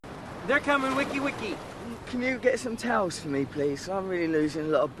They're coming, wiki. Can you get some towels for me, please? I'm really losing a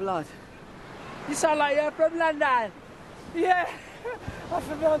lot of blood. You sound like you're from London. Yeah, I'm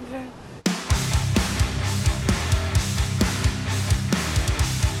from London.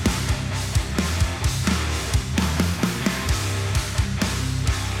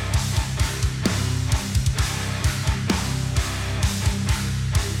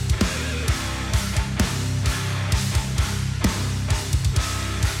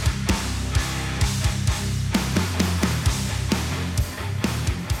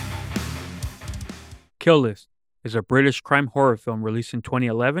 Kill List is a British crime horror film released in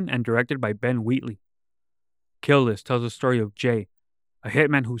 2011 and directed by Ben Wheatley. Kill List tells the story of Jay, a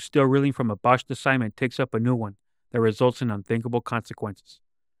hitman who's still reeling from a botched assignment takes up a new one that results in unthinkable consequences.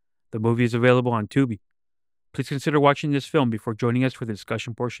 The movie is available on Tubi. Please consider watching this film before joining us for the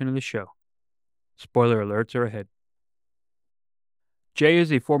discussion portion of the show. Spoiler alerts are ahead. Jay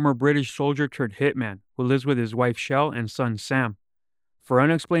is a former British soldier turned hitman who lives with his wife Shell and son Sam. For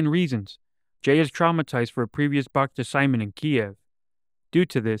unexplained reasons, Jay is traumatized for a previous botched assignment in Kyiv. Due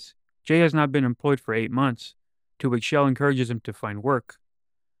to this, Jay has not been employed for 8 months, to which Shell encourages him to find work.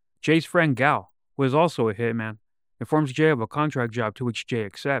 Jay's friend Gal, who is also a hitman, informs Jay of a contract job to which Jay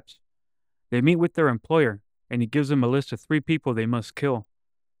accepts. They meet with their employer, and he gives them a list of 3 people they must kill.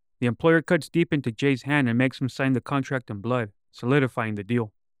 The employer cuts deep into Jay's hand and makes him sign the contract in blood, solidifying the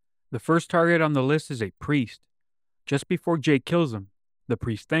deal. The first target on the list is a priest. Just before Jay kills him, the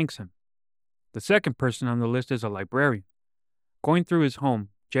priest thanks him. The second person on the list is a librarian. Going through his home,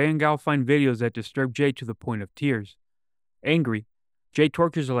 Jay and Gal find videos that disturb Jay to the point of tears. Angry, Jay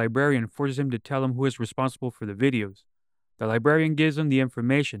tortures the librarian and forces him to tell him who is responsible for the videos. The librarian gives him the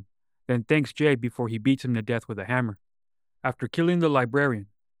information, then thanks Jay before he beats him to death with a hammer. After killing the librarian,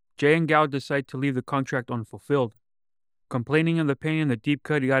 Jay and Gal decide to leave the contract unfulfilled. Complaining of the pain and the deep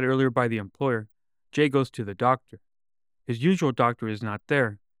cut he got earlier by the employer, Jay goes to the doctor. His usual doctor is not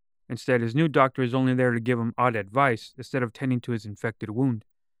there. Instead, his new doctor is only there to give him odd advice instead of tending to his infected wound.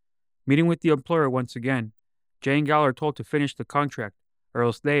 Meeting with the employer once again, Jay and Gal are told to finish the contract, or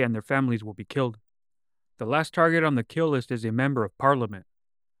else they and their families will be killed. The last target on the kill list is a member of parliament.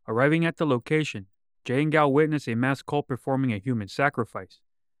 Arriving at the location, Jay and Gal witness a masked cult performing a human sacrifice.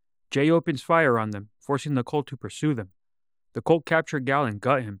 Jay opens fire on them, forcing the cult to pursue them. The cult capture Gal and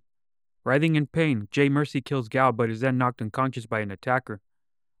gut him. Writhing in pain, Jay mercy kills Gal but is then knocked unconscious by an attacker.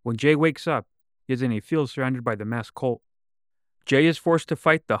 When Jay wakes up, he is in a field surrounded by the masked cult. Jay is forced to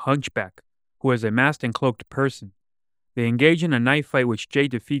fight the Hunchback, who is a masked and cloaked person. They engage in a knife fight which Jay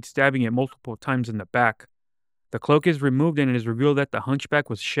defeats, stabbing it multiple times in the back. The cloak is removed and it is revealed that the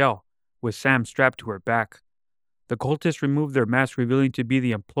Hunchback was Shell, with Sam strapped to her back. The cultists remove their masks, revealing to be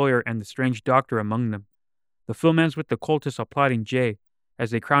the employer and the strange doctor among them. The film ends with the cultists applauding Jay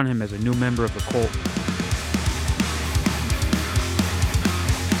as they crown him as a new member of the cult.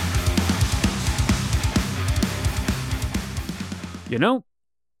 You know,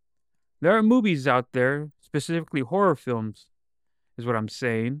 there are movies out there, specifically horror films, is what I'm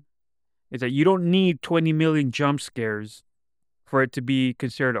saying, is that you don't need 20 million jump scares for it to be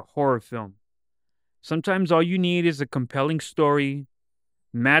considered a horror film. Sometimes all you need is a compelling story,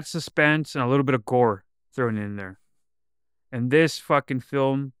 mad suspense, and a little bit of gore thrown in there. And this fucking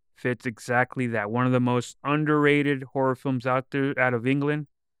film fits exactly that. One of the most underrated horror films out there, out of England,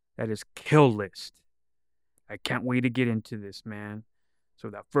 that is Kill List. I can't wait to get into this, man. So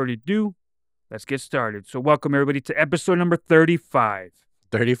without further ado, let's get started. So welcome everybody to episode number 35.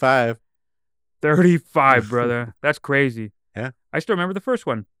 35. 35, brother. That's crazy. Yeah. I still remember the first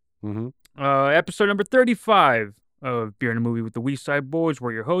one. Mm-hmm. Episode number 35 of Beer and a Movie with the West Side Boys.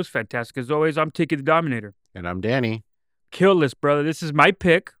 We're your hosts. Fantastic as always. I'm Tiki the Dominator. And I'm Danny. Kill List, brother. This is my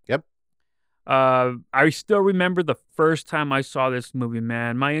pick. Yep. I still remember the first time I saw this movie,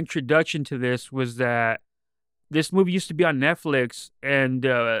 man. My introduction to this was that this movie used to be on Netflix, and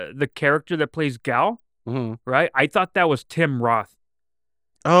the character that plays Gal, right? I thought that was Tim Roth.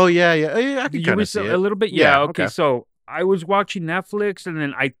 Oh, yeah. I can kind of see it. A little bit? Yeah, okay. So I was watching Netflix, and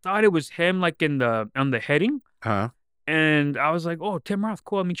then I thought it was him, like, on the heading. Uh-huh. And I was like, oh, Tim Roth,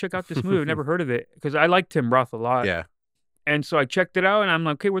 cool. Let me check out this movie. I've never heard of it, because I like Tim Roth a lot. Yeah. And so I checked it out, and I'm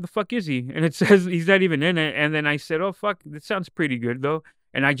like, okay, where the fuck is he? And it says he's not even in it. And then I said, oh, fuck, that sounds pretty good, though.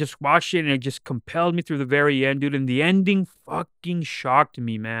 And I just watched it, and it just compelled me through the very end, dude. And the ending fucking shocked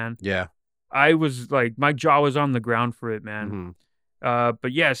me, man. Yeah. I was like, my jaw was on the ground for it, man.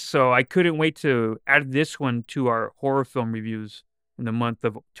 But yes, so I couldn't wait to add this one to our horror film reviews in the month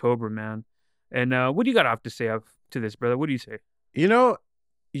of October, man. And what do you got off to say to this, brother? What do you say? You know,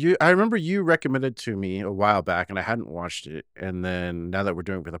 I remember you recommended to me a while back, and I hadn't watched it. And then now that we're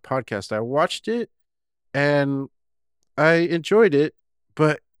doing it for the podcast, I watched it, and I enjoyed it.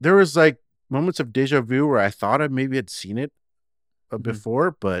 But there was like moments of deja vu where I thought I maybe had seen it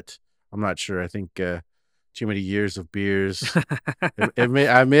before, but I'm not sure. I think too many years of beers. I may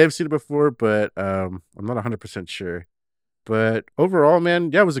have seen it before, but I'm not 100% sure. But overall,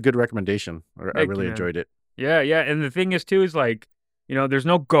 man, yeah, it was a good recommendation. I really enjoyed it. Yeah, yeah. And the thing is, too, is like, there's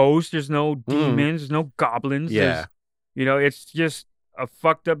no ghosts, there's no demons, there's no goblins. Yeah. It's just a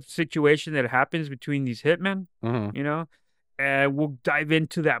fucked up situation that happens between these hitmen, and we'll dive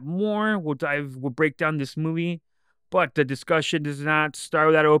into that more. We'll break down this movie, but the discussion does not start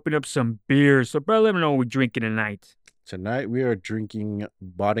without opening up some beer. So, bro, let me know what we're drinking tonight. Tonight we are drinking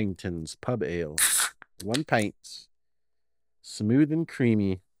Boddington's Pub Ale, 1 pint, smooth and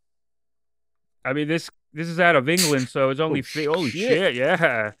creamy. I mean, this is out of England, so it's only holy shit,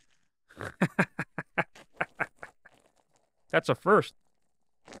 yeah. That's a first.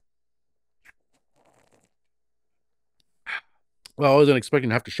 Well, I wasn't expecting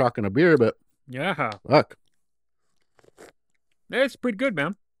to have to shotgun a beer, but yeah, fuck, it's pretty good,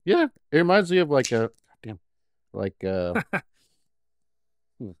 man. Yeah, it reminds me of like a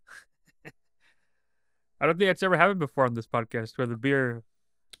I don't think that's ever happened before on this podcast where the beer.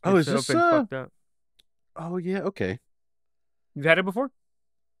 Is this fucked up? Oh yeah, okay. You've had it before?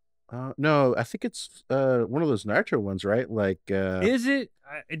 No, I think it's one of those nitro ones, right? Like, is it?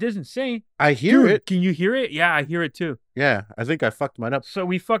 It doesn't say. I hear it. Can you hear it? Yeah, I hear it too. Yeah, I think I fucked mine up. So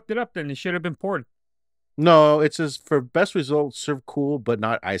we fucked it up then. It should have been poured. No, it says for best results, serve cool but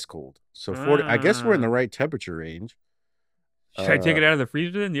not ice cold. So 40. I guess we're in the right temperature range. Should I take it out of the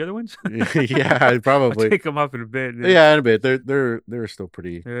freezer then? The other ones? Yeah, probably. I'll take them up in a bit. Yeah, in a bit. They're still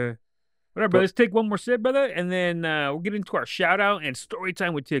pretty. Yeah. Whatever, brother. Let's take one more sip, brother, and then we'll get into our shout out and story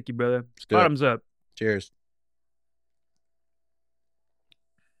time with Tiki, brother. Bottoms up. Cheers.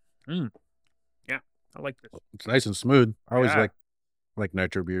 Yeah, I like this. It's nice and smooth. I always like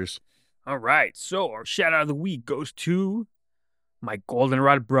nitro beers. All right, so our shout out of the week goes to my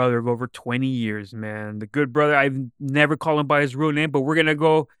goldenrod brother of over 20 years, man. The good brother. I've never called him by his real name, but we're gonna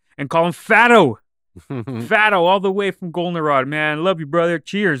go and call him Fatto. Fatto, all the way from Goldenrod, man. Love you, brother.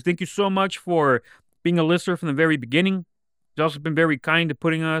 Cheers. Thank you so much for being a listener from the very beginning. He's also been very kind to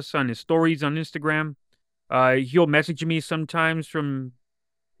putting us on his stories on Instagram. He'll message me sometimes from,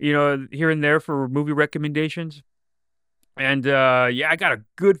 here and there for movie recommendations. And, I got a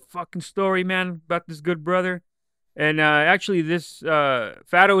good fucking story, man, about this good brother. And, actually, this,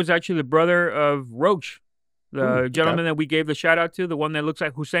 Fatto is actually the brother of Roach. The gentleman that we gave the shout out to, the one that looks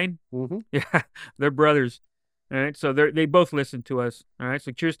like Hussein. Mm-hmm. Yeah, they're brothers. All right, so they both listen to us. All right,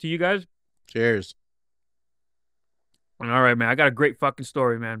 so cheers to you guys. Cheers. All right, man. I got a great fucking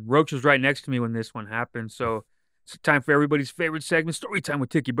story, man. Roach was right next to me when this one happened, so it's time for everybody's favorite segment, story time with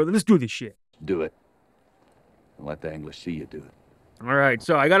Tiki, brother. Let's do this shit. Do it. And let the English see you do it. All right,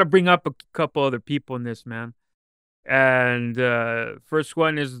 so I got to bring up a couple other people in this, man. And first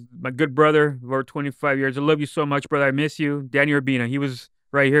one is my good brother of over 25 years. I love you so much, brother. I miss you. Danny Urbina. He was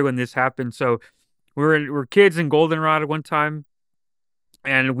right here when this happened. So we're kids in Goldenrod at one time,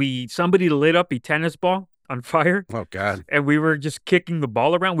 and somebody lit up a tennis ball on fire. Oh God. And we were just kicking the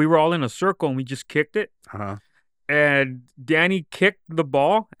ball around. We were all in a circle and we just kicked it. Uh-huh. And Danny kicked the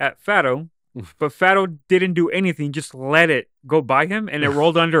ball at Fatto, but Fatto didn't do anything, just let it go by him, and it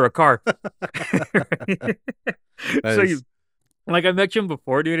rolled under a car. So like I mentioned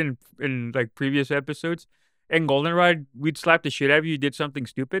before, dude, in like previous episodes, in Goldenrod, we'd slap the shit out of you did something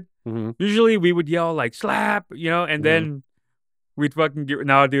stupid. Mm-hmm. Usually we would yell like slap, and then we'd fucking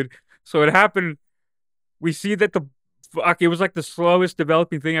dude. So it happened. We see that it was like the slowest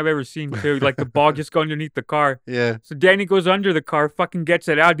developing thing I've ever seen too. Like the ball just go underneath the car. Yeah. So Danny goes under the car, fucking gets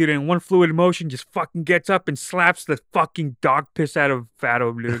it out, dude, and in one fluid motion just fucking gets up and slaps the fucking dog piss out of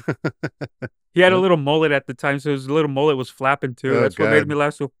Fatto, dude. He had a little mullet at the time, so his little mullet was flapping too. That's what made me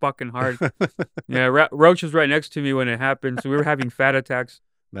laugh so fucking hard. Yeah, Roach was right next to me when it happened, so we were having fat attacks.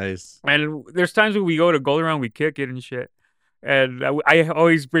 Nice. And there's times when we go to Goldenrod, we kick it and shit. And I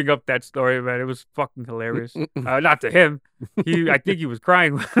always bring up that story, man. It was fucking hilarious. Not to him. I think he was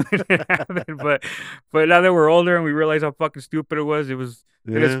crying when it happened. But now that we're older and we realize how fucking stupid it was, it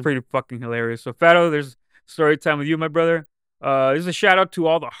is pretty fucking hilarious. So, Fatto, there's story time with you, my brother. This is a shout out to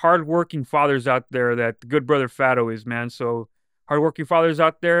all the hardworking fathers out there that the good brother Fatto is, man. So, hardworking fathers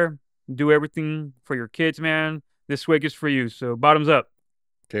out there, do everything for your kids, man. This swig is for you. So, bottoms up.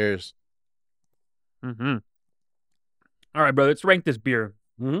 Cheers. Mm-hmm. All right, brother, let's rank this beer.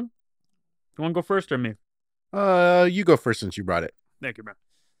 Mm-hmm. You want to go first or me? You go first since you brought it. Thank you, bro.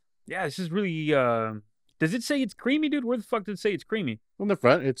 Yeah, this is really. Does it say it's creamy, dude? Where the fuck did it say it's creamy? On the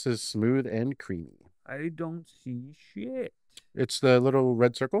front, it says smooth and creamy. I don't see shit. It's the little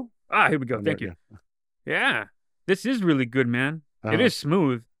red circle. Ah, here we go. Oh, Thank no, you. Yeah, this is really good, man. It Uh-huh. is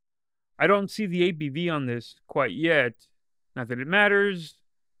smooth. I don't see the ABV on this quite yet. Not that it matters.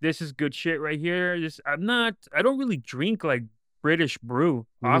 This is good shit right here. I don't really drink like British brew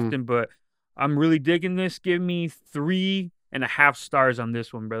often, but I'm really digging this. Give me 3.5 stars on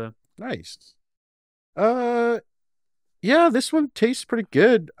this one, brother. Nice. Yeah, this one tastes pretty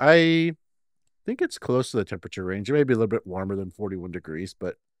good. I think it's close to the temperature range. It may be a little bit warmer than 41 degrees,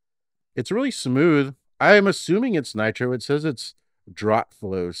 but it's really smooth. I'm assuming it's nitro. It says it's drop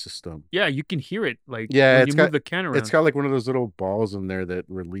flow system. Yeah, you can hear it when it's you got move the can around. it's got like one of those little balls in there that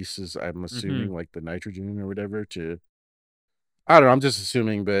releases, I'm assuming, like the nitrogen or whatever to. I don't know. I'm just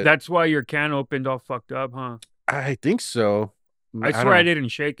assuming, but That's why your can opened all fucked up, huh? I think so. I swear I didn't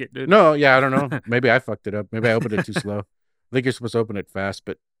shake it, dude. No, yeah, I don't know. Maybe I fucked it up. Maybe I opened it too slow. I think you're supposed to open it fast.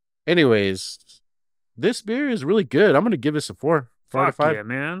 But anyways, this beer is really good. I'm going to give this a 4. 4 out of Fuck 5. yeah,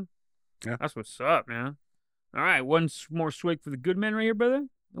 man. Yeah. That's what's up, man. All right, one more swig for the good men right here, brother. And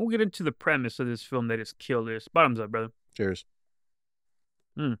we'll get into the premise of this film that is Kill List. Bottoms up, brother. Cheers.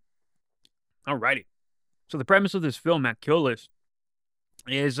 All righty. So the premise of this film at Kill List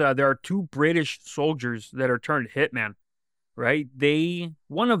is there are 2 British soldiers that are turned hitman, right?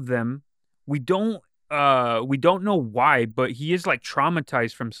 One of them, we don't know why, but he is like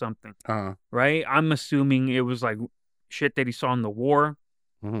traumatized from something, right? I'm assuming it was like shit that he saw in the war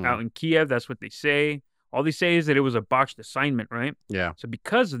out in Kyiv. That's what they say. All they say is that it was a botched assignment, right? Yeah. So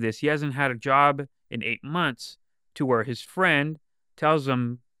because of this, he hasn't had a job in 8 months, to where his friend tells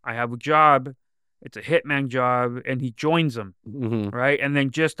him, I have a job. It's a hitman job. And he joins them, right? And then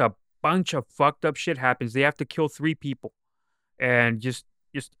just a bunch of fucked up shit happens. They have to kill 3 people. And just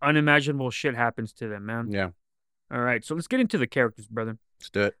unimaginable shit happens to them, man. Yeah. All right. So let's get into the characters, brother. Let's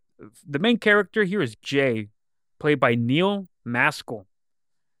do it. The main character here is Jay, played by Neil Maskell.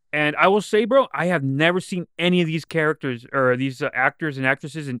 And I will say, bro, I have never seen any of these characters or these actors and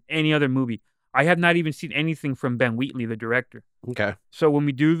actresses in any other movie. I have not even seen anything from Ben Wheatley, the director. Okay. So when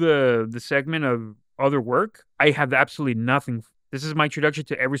we do the segment of other work, I have absolutely nothing. This is my introduction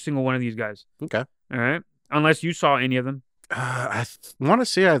to every single one of these guys. Okay. All right. Unless you saw any of them. I want to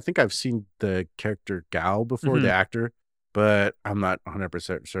say I think I've seen the character Gal before, the actor, but I'm not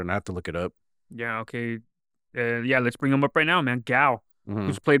 100% certain. I have to look it up. Yeah, okay. Yeah, let's bring him up right now, man. Gal,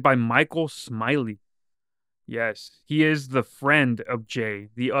 who's played by Michael Smiley. Yes, he is the friend of Jay,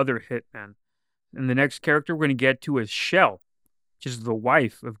 the other hitman. And the next character we're going to get to is Shell, which is the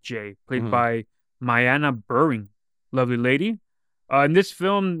wife of Jay, played by MyAnna Buring. Lovely lady. In this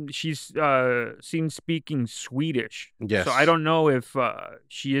film, she's seen speaking Swedish. Yes. So I don't know if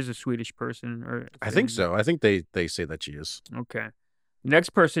she is a Swedish person. Or I think so. I think they say that she is. Okay. Next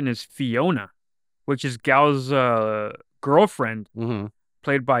person is Fiona, which is Gal's girlfriend,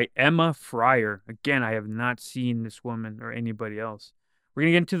 played by Emma Fryer. Again, I have not seen this woman or anybody else. We're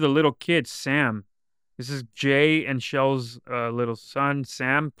going to get into the little kid, Sam. This is Jay and Shell's little son,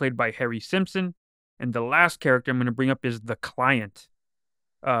 Sam, played by Harry Simpson. And the last character I'm going to bring up is the client,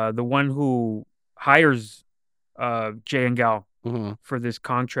 the one who hires Jay and Gal for this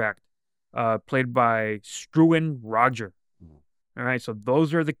contract, played by Struan Roger. All right, so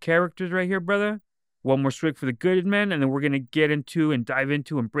those are the characters right here, brother. One more swig for the good men, and then we're going to get into and dive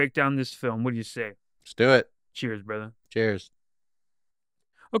into and break down this film. What do you say? Let's do it. Cheers, brother. Cheers.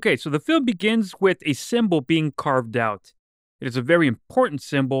 Okay, so the film begins with a symbol being carved out. It is a very important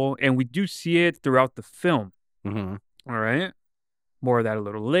symbol, and we do see it throughout the film. All right? More of that a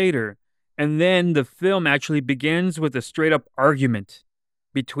little later. And then the film actually begins with a straight-up argument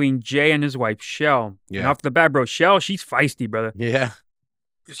between Jay and his wife, Shell. Yeah. And off the bat, bro, Shell, she's feisty, brother. Yeah.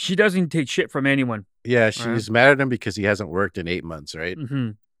 She doesn't take shit from anyone. Yeah, she's mad at him because he hasn't worked in 8 months, right?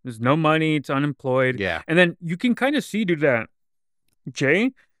 There's no money. It's unemployed. Yeah. And then you can kind of see, dude, that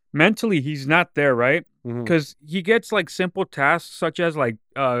Jay, mentally, he's not there, right? Because he gets like simple tasks such as like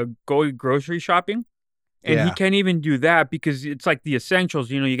going grocery shopping. And he can't even do that because it's like the essentials.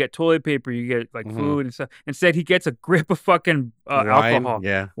 You know, you get toilet paper, you get like food and stuff. Instead, he gets a grip of fucking alcohol,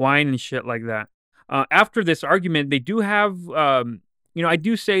 wine and shit like that. After this argument, they do have, I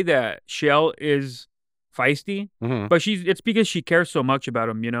do say that Shell is feisty, but it's because she cares so much about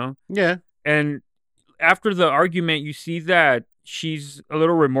him, you know? Yeah. And after the argument, you see that she's a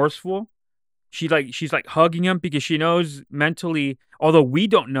little remorseful. She's like hugging him because she knows mentally, although we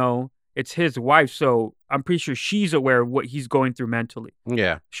don't know, it's his wife. So I'm pretty sure she's aware of what he's going through mentally.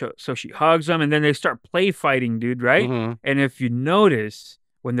 Yeah. So she hugs him and then they start play fighting, dude, right? And if you notice,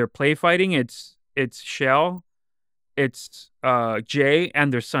 when they're play fighting, it's Shell, it's Jay,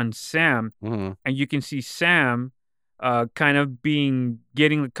 and their son Sam, Mhm. and you can see Sam kind of getting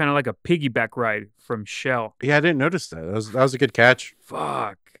kind of like a piggyback ride from Shell. Yeah, I didn't notice that. That was a good catch.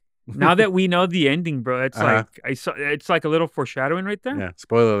 Fuck. Now that we know the ending, bro, it's Uh-huh. it's like a little foreshadowing right there. Yeah,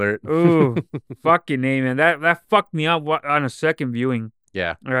 spoiler alert. Ooh, fucking A, man. That fucked me up on a second viewing.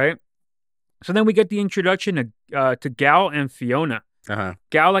 Yeah. All right. So then we get the introduction to Gal and Fiona. Uh-huh.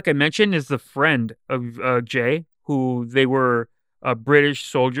 Gal, like I mentioned, is the friend of Jay, who they were British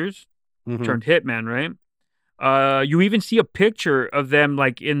soldiers Mhm. turned hitman, right? You even see a picture of them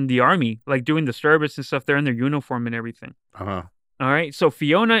like in the army, like doing the service and stuff. They're in their uniform and everything. Uh-huh. All right. So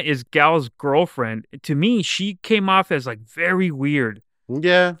Fiona is Gal's girlfriend. To me, she came off as like very weird.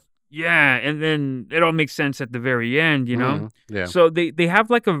 Yeah. Yeah, and then it all makes sense at the very end, you know? Mhm. Yeah. So they have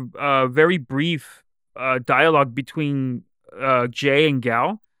like a very brief dialogue between Jay and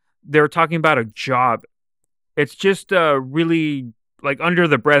Gal. They're talking about a job. It's just really like under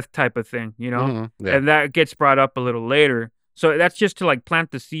the breath type of thing, you know? Mhm. Yeah. And that gets brought up a little later. So that's just to like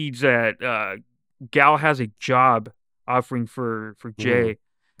plant the seeds that Gal has a job offering for Jay.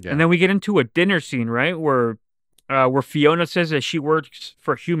 Yeah. And then we get into a dinner scene, right? Where Fiona says that she works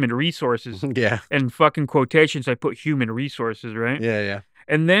for human resources. Yeah. And fucking quotations, I put human resources, right? Yeah, yeah.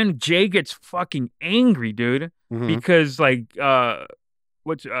 And then Jay gets fucking angry, dude, Mhm. because like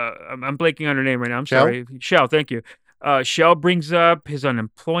what's I'm blanking on her name right now. I'm Shell? sorry. Shell, thank you. Shell brings up his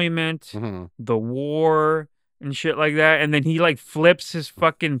unemployment, Mhm. the war, and shit like that, and then he like flips his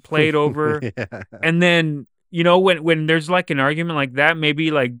fucking plate over, Yeah. and then you know when there's like an argument like that,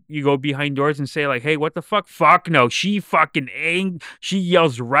 maybe like you go behind doors and say like, "Hey, what the fuck?" Fuck no. She fucking she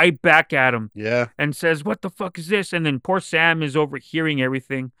yells right back at him Yeah. and says, "What the fuck is this?" And then poor Sam is overhearing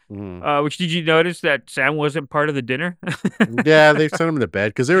everything. Mhm. Which did you notice that Sam wasn't part of the dinner? Yeah, they sent him to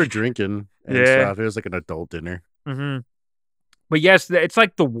bed because they were drinking and Yeah. stuff. It was like an adult dinner. Mm-hmm. But yes, it's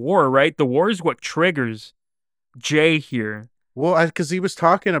like the war, right? The war is what triggers Jay here. Well, because he was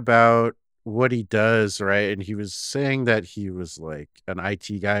talking about what he does, right? And he was saying that he was like an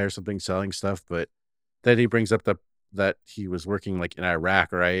IT guy or something selling stuff, but then he brings up that he was working like in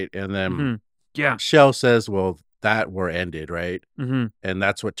Iraq, right? And then Mm-hmm. Yeah. Shell says, well, that war ended, right? Mm-hmm. And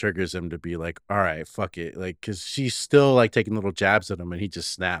that's what triggers him to be like, all right, fuck it. Like, because she's still like taking little jabs at him and he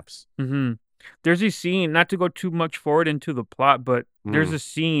just snaps. Mm-hmm. There's a scene, not to go too much forward into the plot, but there's a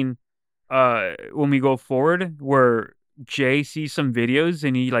scene when we go forward where Jay sees some videos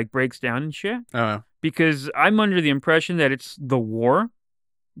and he like breaks down and shit. Because I'm under the impression that it's the war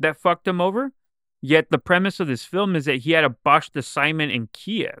that fucked him over. Yet the premise of this film is that he had a botched assignment in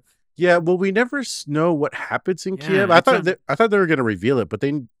Kyiv. Yeah, well, we never know what happens in Yeah, Kyiv. I thought they were gonna reveal it, but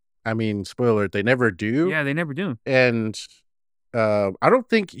spoiler alert, they never do. Yeah, they never do. And I don't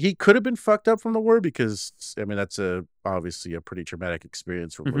think he could have been fucked up from the war because I mean that's obviously a pretty traumatic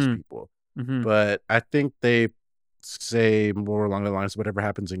experience for most people. Mm-hmm. But I think they say more along the lines of whatever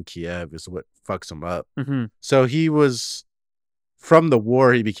happens in Kyiv is what fucks him up. Mm-hmm. So he was from the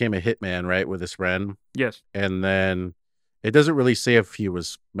war, he became a hitman, right, with his friend. Yes. And then it doesn't really say if he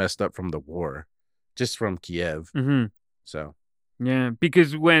was messed up from the war, just from Kyiv. Mm-hmm. So yeah,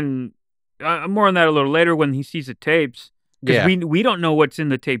 because when more on that a little later when he sees the tapes, because we don't know what's in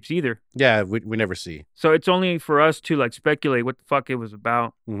the tapes either. Yeah, we never see. So it's only for us to like speculate what the fuck it was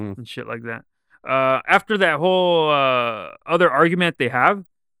about and shit like that. After that whole other argument they have,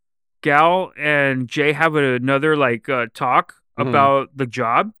 Gal and Jay have another like talk about the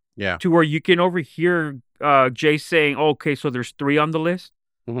job. Yeah. To where you can overhear Jay saying, oh, "Okay, so there's 3 on the list."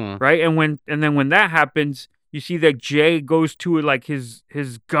 Right? And then when that happens, you see that Jay goes to like his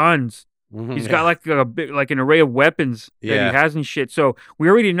guns. He's got like a big, like an array of weapons that he has and shit. So we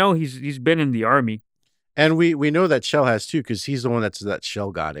already know he's been in the army. And we know that Shell has too, because he's the one that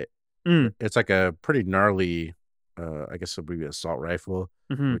Shell got it. It's like a pretty gnarly, I guess it would be an assault rifle,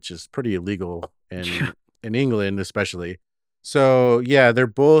 which is pretty illegal in England, especially. So yeah, they're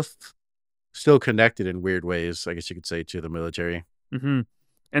both still connected in weird ways, I guess you could say, to the military. And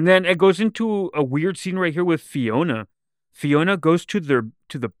then it goes into a weird scene right here with Fiona. Fiona goes to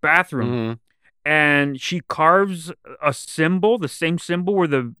the bathroom and she carves a symbol, the same symbol where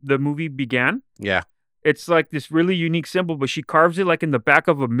the movie began. Yeah. It's like this really unique symbol, but she carves it like in the back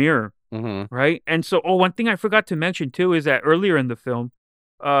of a mirror. Right? And so, one thing I forgot to mention too is that earlier in the film,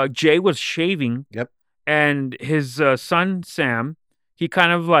 Jay was shaving. Yep. And his son, Sam, he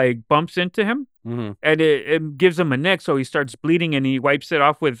kind of like bumps into him. And it gives him a nick, so he starts bleeding and he wipes it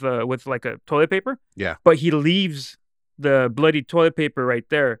off with like a toilet paper. Yeah. But he leaves the bloody toilet paper right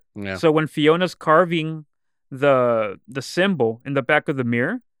there. Yeah. So when Fiona's carving the symbol in the back of the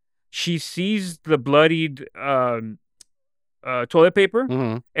mirror, she sees the bloodied toilet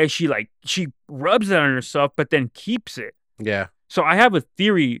paper, and she rubs it on herself, but then keeps it. Yeah. So I have a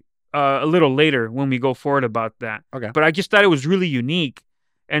theory a little later when we go forward about that. Okay. But I just thought it was really unique.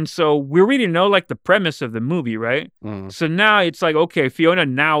 And so we already know like the premise of the movie, right? So now it's like, okay, Fiona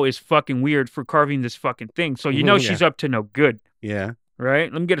now is fucking weird for carving this fucking thing. So you know she's up to no good. Yeah.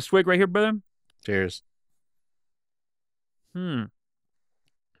 Right? Let me get a swig right here, brother. Cheers. All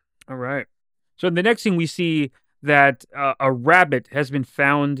right. So the next thing we see that a rabbit has been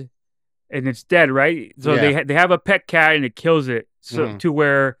found and it's dead, right? So they have a pet cat and it kills it. So to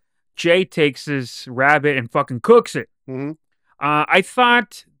where Jay takes this rabbit and fucking cooks it. I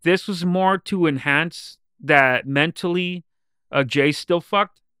thought this was more to enhance that mentally Jay's still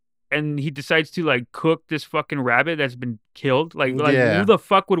fucked. And he decides to like cook this fucking rabbit that's been killed. Like who the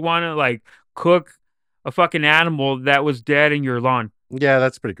fuck would want to like cook a fucking animal that was dead in your lawn? Yeah,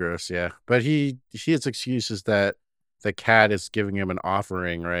 that's pretty gross. Yeah, but he has excuses that the cat is giving him an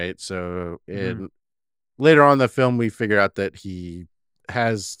offering, right? So later on in the film, we figure out that he's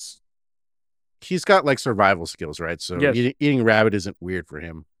got like survival skills, right? So eating rabbit isn't weird for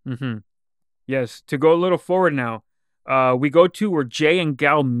him. Yes. To go a little forward now, we go to where Jay and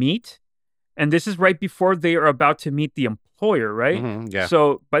Gal meet, and this is right before they are about to meet the employer, right? Yeah.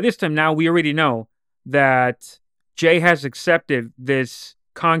 So by this time now, we already know that Jay has accepted this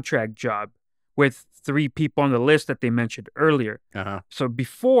contract job with 3 people on the list that they mentioned earlier. So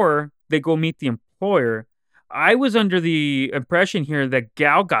before they go meet the employer, I was under the impression here that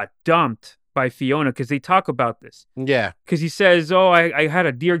Gal got dumped by Fiona because they talk about this. Yeah. Because he says, oh, I had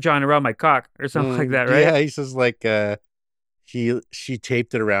a deer John around my cock or something like that, right? Yeah, he says like she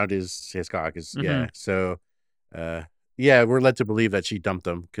taped it around his cock. Yeah. So we're led to believe that she dumped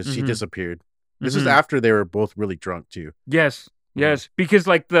him because she disappeared. This is after they were both really drunk too. Yes. Because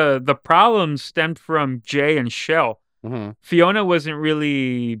like the problem stemmed from Jay and Shell. Fiona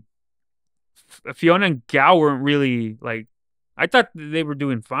and Gal weren't really like, I thought they were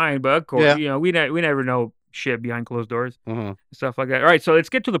doing fine, but of course, you know, we never know shit behind closed doors and stuff like that. All right, so let's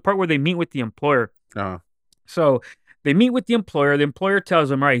get to the part where they meet with the employer. So they meet with the employer. The employer tells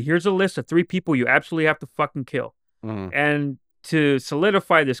them, all right, here's a list of 3 people you absolutely have to fucking kill. And to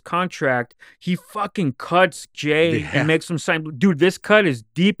solidify this contract, he fucking cuts Jay and makes him sign. Dude, this cut is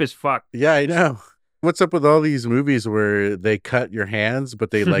deep as fuck. Yeah, I know. What's up with all these movies where they cut your hands, but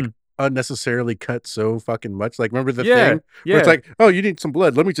they like unnecessarily cut so fucking much? Like, remember the thing where it's like, oh, you need some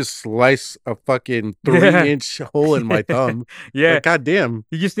blood, let me just slice a fucking 3-inch hole in my thumb. Like, god damn,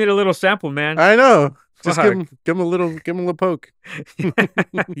 you just need a little sample, man. I know. Just give him a little poke.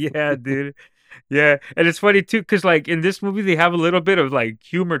 Yeah, dude. Yeah, and it's funny too because like in this movie they have a little bit of like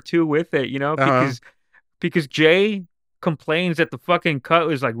humor too with it, you know, because Jay complains that the fucking cut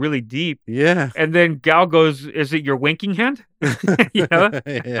was like really deep. Yeah. And then Gal goes, "Is it your winking hand?" You know?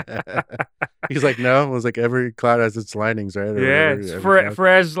 Yeah. He's like, "No." It was like every cloud has its linings, right? Or for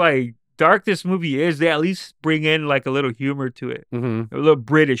as like dark this movie is, they at least bring in like a little humor to it, a little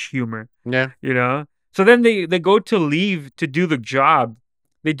British humor. Yeah. You know. So then they go to leave to do the job.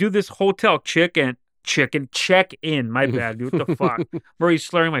 They do this hotel check-in. My bad, dude. What the fuck? I'm already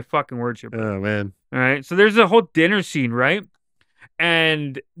slurring my fucking words here, bro. Oh, man. All right. So there's a whole dinner scene, right?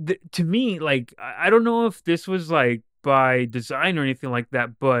 And to me, like, I don't know if this was like by design or anything like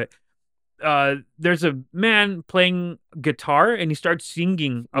that, but there's a man playing guitar and he starts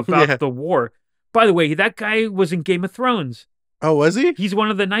singing about the war. By the way, that guy was in Game of Thrones. Oh, was he? He's one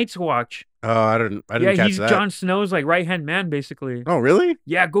of the Night's Watch. Oh, I didn't catch that. Yeah, he's Jon Snow's like right-hand man, basically. Oh, really?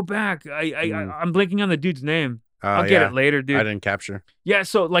 Yeah, go back. I'm blanking on the dude's name. I'll get it later, dude. I didn't capture. Yeah,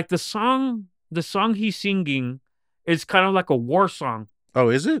 so like the song he's singing is kind of like a war song. Oh,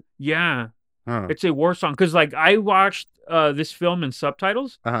 is it? Yeah. It's a war song. Because like I watched this film in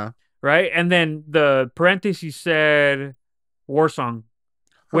subtitles. Right? And then the parentheses said war song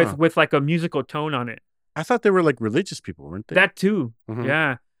with like a musical tone on it. I thought they were like religious people, weren't they? That too.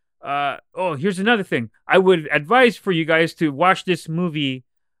 Yeah. Here's another thing. I would advise for you guys to watch this movie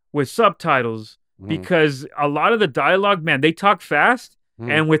with subtitles because a lot of the dialogue, man, they talk fast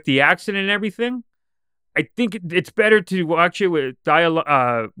and with the accent and everything. I think it's better to watch it with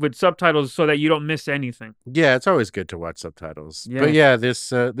dialogue, with subtitles so that you don't miss anything. Yeah, it's always good to watch subtitles. Yeah. But yeah,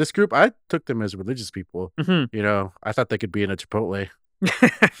 this group, I took them as religious people. You know, I thought they could be in a Chipotle.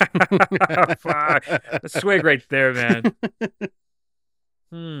 That's swag right there,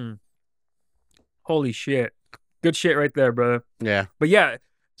 man. Holy shit. Good shit right there, brother. Yeah. But yeah,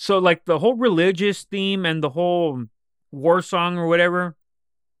 so like the whole religious theme and the whole war song or whatever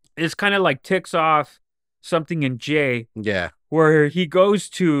is kind of like ticks off something in Jay Yeah. where he goes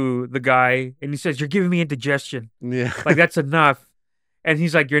to the guy and he says, "You're giving me indigestion. Yeah. Like, that's enough." And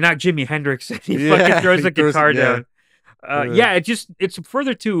he's like, "You're not Jimi Hendrix." And he Yeah, fucking throws he the throws it, guitar yeah. down. Yeah, it's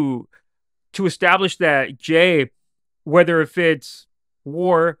further to establish that Jay, whether if it's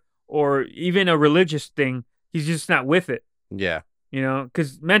war or even a religious thing, he's just not with it. Yeah. You know,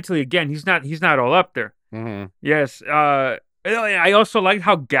 because mentally, again, he's not all up there. Mm-hmm. Yes. I also like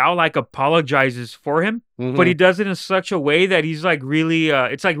how Gal like apologizes for him, but he does it in such a way that he's like really,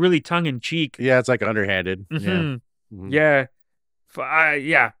 it's like really tongue in cheek. Yeah, it's like underhanded. Mm-hmm. Yeah. Mm-hmm. Yeah.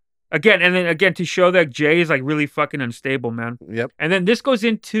 Yeah. Again, to show that Jay is like really fucking unstable, man. Yep. And then this goes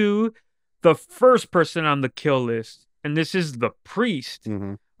into the first person on the kill list, and this is the priest.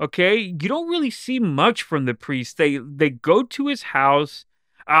 Mm-hmm. Okay, you don't really see much from the priest. They go to his house.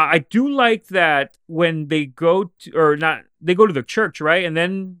 I do like that when they go to, or not, they go to the church, right? And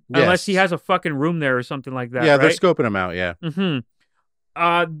then unless he has a fucking room there or something like that. Yeah, they're right? scoping him out. Yeah.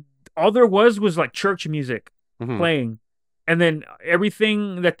 Mm-hmm. All there was like church music playing, and then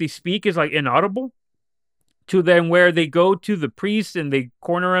everything that they speak is like inaudible. To then where they go to the priest and they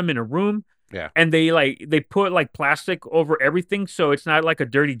corner him in a room. Yeah. And they put like plastic over everything so it's not like a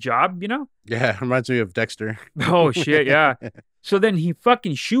dirty job, you know? Yeah, reminds me of Dexter. Oh shit, yeah. So then he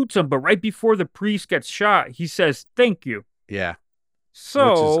fucking shoots him, but right before the priest gets shot, he says, "Thank you." Yeah.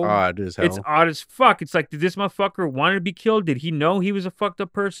 So which is odd as hell. It's odd as fuck. It's like, did this motherfucker want to be killed? Did he know he was a fucked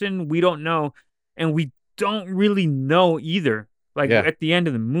up person? We don't know. And we don't really know either. Like at the end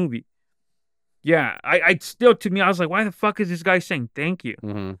of the movie. Yeah, I still, to me, I was like, why the fuck is this guy saying thank you?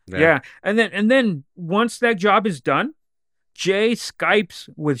 Mm-hmm. Yeah. And then once that job is done, Jay Skypes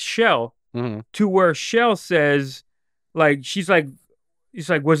with Shell to where Shell says, like, he's like,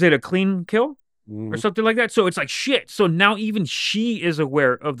 was it a clean kill or something like that? So it's like, shit. So now even she is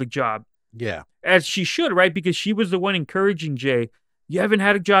aware of the job. Yeah. As she should, right? Because she was the one encouraging Jay. You haven't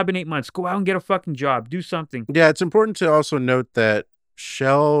had a job in 8 months. Go out and get a fucking job. Do something. Yeah, it's important to also note that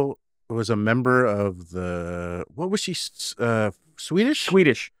Shell was a member of the, what was she,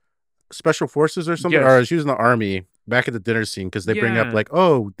 Swedish Special Forces or something? Or she was in the army back at the dinner scene because they bring up like,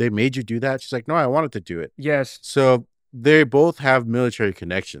 oh, they made you do that? She's like, no, I wanted to do it. Yes. So they both have military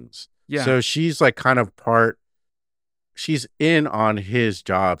connections. Yeah. So she's like kind of she's in on his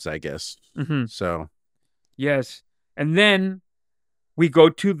jobs, I guess. Mm-hmm. So. Yes. And then we go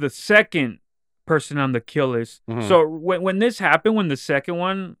to the second person on the kill list. So when this happened, when the second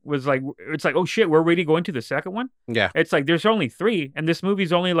one was like, it's like, oh shit, we're already going to the second one. Yeah, it's like there's only 3 and this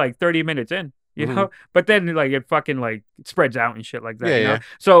movie's only like 30 minutes in, you know, but then like it fucking like it spreads out and shit like that. You know?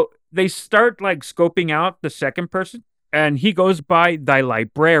 So they start like scoping out the second person and he goes by the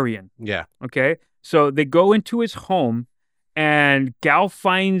librarian. Yeah. Okay, so they go into his home and Gal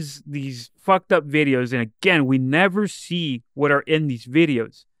finds these fucked up videos, and again, we never see what are in these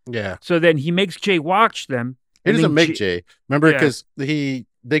videos. Yeah. So then he makes Jay watch them. He doesn't make Jay. Remember, because they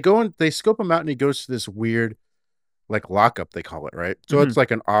go and they scope him out, and he goes to this weird, like lockup they call it, right? So it's like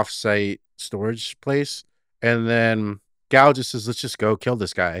an off-site storage place, and then Gal just says, "Let's just go kill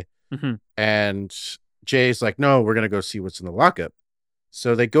this guy," and Jay's like, "No, we're gonna go see what's in the lockup."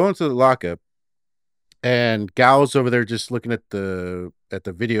 So they go into the lockup, and Gal's over there just looking at the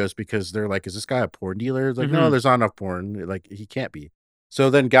videos because they're like, "Is this guy a porn dealer?" It's like, no, there's not enough porn. Like he can't be. So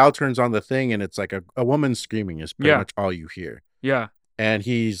then Gal turns on the thing and it's like a woman screaming is pretty much all you hear. Yeah. And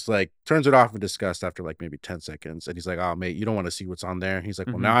he's like, turns it off in disgust after like maybe 10 seconds. And he's like, "Oh, mate, you don't want to see what's on there." He's like,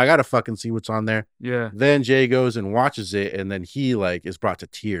 "Well, now I got to fucking see what's on there." Yeah. Then Jay goes and watches it. And then he like is brought to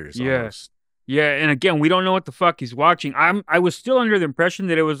tears. Yeah. Almost. Yeah. And again, we don't know what the fuck he's watching. I was still under the impression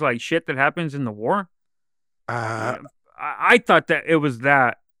that it was like shit that happens in the war. I thought that it was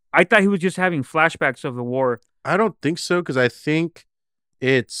that. I thought he was just having flashbacks of the war. I don't think so. Cause I think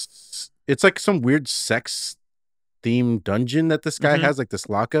it's like some weird sex themed dungeon that this guy has, like this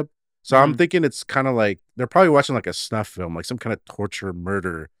lockup. So I'm thinking it's kind of like they're probably watching like a snuff film, like some kind of torture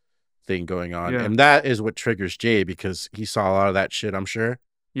murder thing going on. And that is what triggers Jay because he saw a lot of that shit, I'm sure.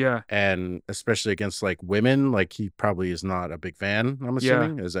 Yeah. And especially against like women, like he probably is not a big fan, I'm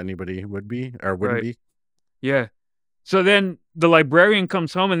assuming, as anybody would be or wouldn't be. Yeah. So then the librarian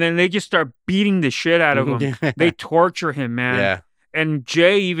comes home and then they just start beating the shit out of him. They torture him, man. Yeah. And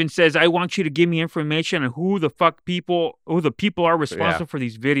Jay even says, "I want you to give me information on who the people are responsible for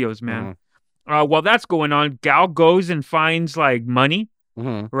these videos, man." While that's going on, Gal goes and finds like money,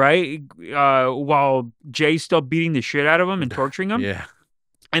 right? While Jay's still beating the shit out of him and torturing him. Yeah.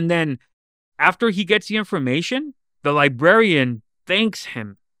 And then after he gets the information, the librarian thanks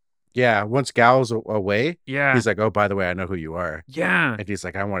him Yeah, once Gal's away, Yeah. he's like, "Oh, by the way, I know who you are." Yeah. And he's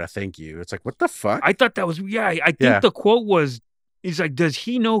like, "I want to thank you." It's like, what the fuck? I thought that was, I think Yeah. the quote was, he's like, does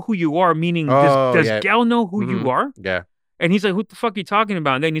he know who you are? Meaning, Oh, does yeah. Gal know who Mhm. you are? Yeah. And he's like, what the fuck are you talking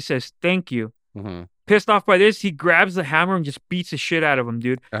about? And then he says, thank you. Mm-hmm. Pissed off by this, he grabs the hammer and just beats the shit out of him,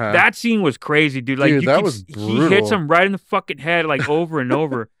 dude. Uh-huh. That scene was crazy, dude. Like, Dude, that was he hits brutal. him right in the fucking head, like, over and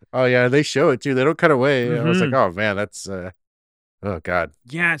over. Oh yeah, they show it too. They don't cut away. I was like, Mhm. oh man, that's oh god.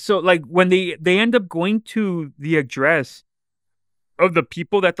 Yeah, so, like, when they end up going to the address of the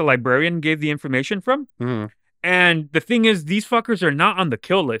people that the librarian gave the information from, Mhm. and the thing is, these fuckers are not on the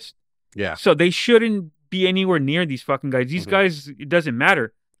kill list. Yeah. So they shouldn't be anywhere near these fucking guys. These guys, it doesn't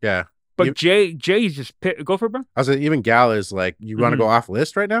matter. Yeah. But Jay's just go for it, bro. I was like, even Gal is like, you want to go off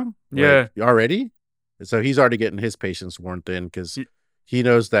list right now? Yeah. Like, already? So he's already getting his patience worn thin because he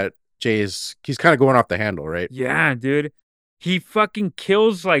knows that he's kind of going off the handle, right? Yeah, dude. He fucking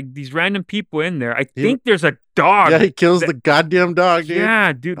kills like these random people in there. I think there's a dog. Yeah, he kills the goddamn dog, dude.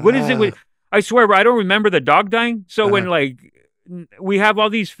 Yeah, dude. What is it with? I swear, bro, I don't remember the dog dying. So when like we have all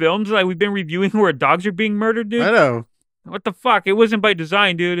these films like we've been reviewing where dogs are being murdered, dude. I know. What the fuck? It wasn't by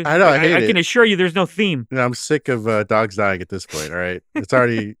design, dude. I know. I hate it. I can assure you, there's no theme. You know, I'm sick of dogs dying at this point. All right, it's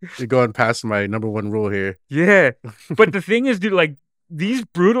already going past my number one rule here. Yeah, but the thing is, dude, like these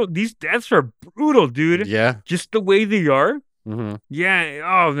deaths are brutal, dude. Yeah, just the way they are. Mm-hmm. Yeah.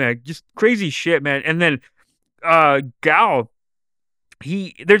 Oh man, just crazy shit, man. And then, Gal,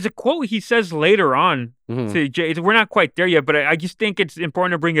 there's a quote he says later on to Jay. We're not quite there yet, but I just think it's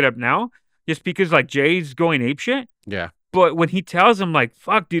important to bring it up now, just because like Jay's going apeshit. Yeah. But when he tells him like,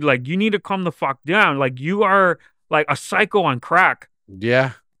 "Fuck, dude, like you need to calm the fuck down. Like you are like a psycho on crack."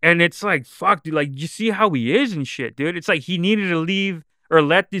 Yeah. And it's like, fuck, dude, like you see how he is and shit, dude. It's like he needed to leave or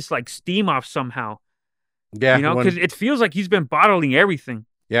let this like steam off somehow. Yeah. You know, because it feels like he's been bottling everything.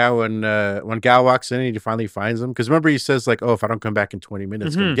 Yeah, when Gal walks in and he finally finds him, because remember he says like, "Oh, if I don't come back in 20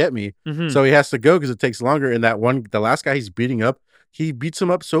 minutes, come get me." So he has to go because it takes longer. And the last guy he's beating up, he beats him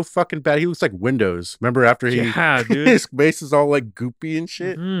up so fucking bad. He looks like Windows. Remember after dude. His face is all like goopy and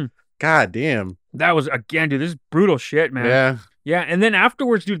shit. God damn. That was again, dude. This is brutal shit, man. Yeah. Yeah, and then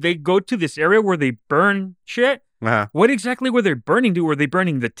afterwards, dude, they go to this area where they burn shit. What exactly were they burning, dude? Were they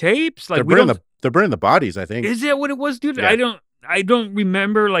burning the tapes? Like they're burning the bodies, I think. Is that what it was, dude? Yeah. I don't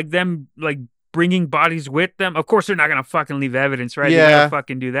remember like them like bringing bodies with them. Of course, they're not gonna fucking leave evidence, right? Yeah. They're gonna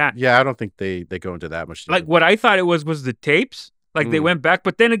fucking do that. Yeah, I don't think they go into that much. Like what I thought it was the tapes. Like they went back,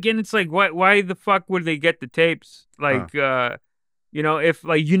 but then again, it's like why the fuck would they get the tapes? Like you know, if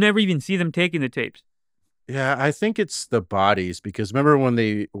like you never even see them taking the tapes. Yeah, I think it's the bodies, because remember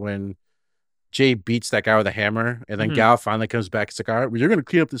when Jay beats that guy with a hammer and then Gal finally comes back. It's like, all right, well, you're going to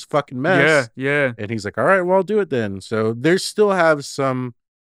clean up this fucking mess. Yeah. And he's like, all right, well, I'll do it then. So they still have some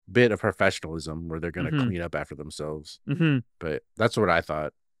bit of professionalism where they're going to clean up after themselves. But that's what I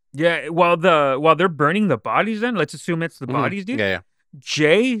thought. Yeah, while they're burning the bodies, then let's assume it's the bodies, dude. Yeah.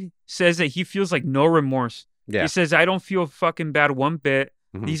 Jay says that he feels like no remorse. Yeah. He says, I don't feel fucking bad one bit.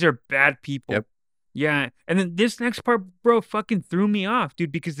 These are bad people. Yep. Yeah. And then this next part, bro, fucking threw me off,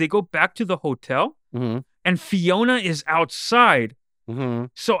 dude, because they go back to the hotel and Fiona is outside.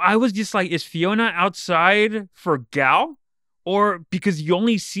 So I was just like, is Fiona outside for Gal? Or because you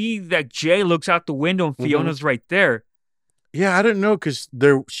only see that Jay looks out the window and Fiona's right there. Yeah, I didn't know because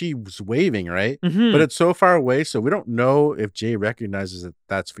she was waving, right? But it's so far away, so we don't know if Jay recognizes that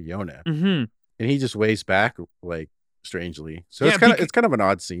that's Fiona. And he just waves back like strangely. So yeah, it's kind of an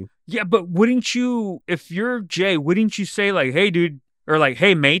odd scene. Yeah, but wouldn't you, if you're Jay, wouldn't you say like, hey, dude, or like,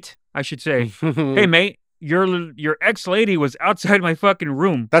 hey, mate, I should say, hey, mate, your ex-lady was outside my fucking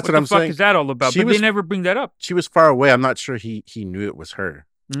room. That's what I'm saying. What the fuck is that all about? But they never bring that up. She was far away. I'm not sure he knew it was her.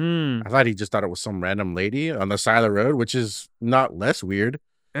 I thought he just thought it was some random lady on the side of the road, which is not less weird.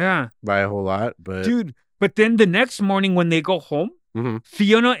 Yeah. By a whole lot. But dude, but then the next morning when they go home,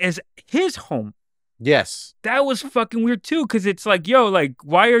 Fiona is his home. Yes. That was fucking weird too, because it's like, yo, like,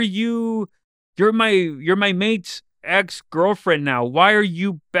 why are you're my mate's ex-girlfriend now. Why are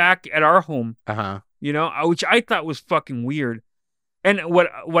you back at our home? You know, which I thought was fucking weird. And what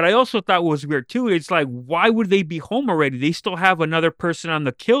I also thought was weird too, it's like, why would they be home already? They still have another person on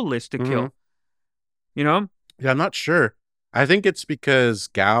the kill list to kill. You know? Yeah, I'm not sure. I think it's because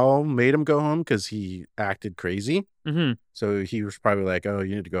Gal made him go home because he acted crazy. So he was probably like, oh,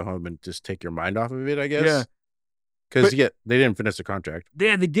 you need to go home and just take your mind off of it, I guess. Yeah. Because they didn't finish the contract.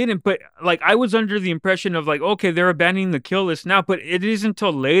 Yeah, they didn't. But like, I was under the impression of like, okay, they're abandoning the kill list now. But it isn't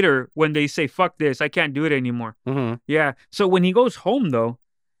until later when they say, fuck this, I can't do it anymore. Yeah. So when he goes home, though,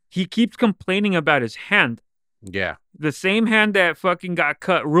 he keeps complaining about his hand. Yeah. The same hand that fucking got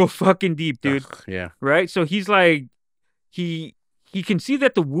cut real fucking deep, dude. Ugh, yeah. Right? So he's like, he can see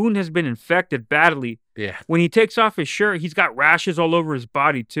that the wound has been infected badly. Yeah. When he takes off his shirt, he's got rashes all over his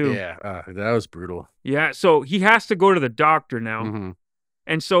body too. Yeah. That was brutal. Yeah. So he has to go to the doctor now. Mm-hmm.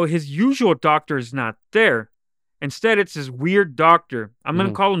 And so his usual doctor is not there. Instead, it's this weird doctor. I'm going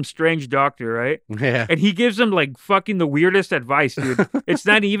to call him Strange Doctor, right? Yeah. And he gives him like fucking the weirdest advice, dude. It's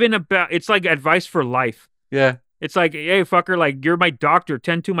not even about, it's like advice for life. Yeah. It's like, hey, fucker, like, you're my doctor.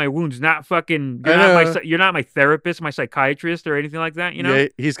 Tend to my wounds, not fucking, you're not my therapist, my psychiatrist, or anything like that, you know? Yeah,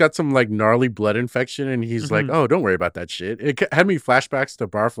 he's got some like gnarly blood infection, and he's like, "Oh, don't worry about that shit." It had me flashbacks to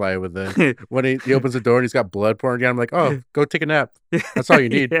Barfly with the when he opens the door and he's got blood pouring down. I'm like, "Oh, go take a nap. That's all you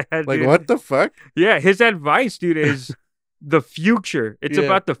need." Yeah, like, dude. what the fuck? Yeah, his advice, dude, is the future. It's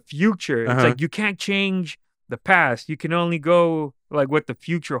about the future. It's like, you can't change the past. You can only go like what the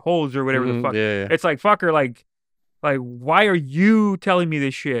future holds or whatever the fuck. Yeah. It's like, fucker, like, why are you telling me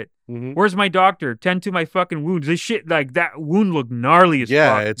this shit? Where's my doctor? Tend to my fucking wounds. This shit, like, that wound looked gnarly as fuck.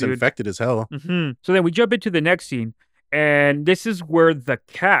 Yeah, it's dude. infected as hell. So then we jump into the next scene, and this is where the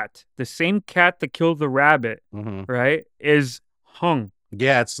cat, the same cat that killed the rabbit, right, is hung.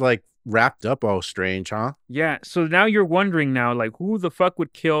 Yeah, it's like wrapped up all strange, huh? Yeah, so now you're wondering now, like, who the fuck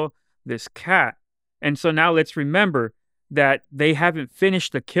would kill this cat? And so now let's remember that they haven't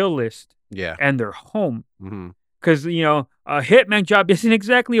finished the kill list. Yeah. And they're home. Because, you know, a hitman job isn't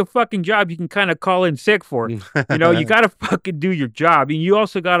exactly a fucking job you can kind of call in sick for. You know, you got to fucking do your job. And you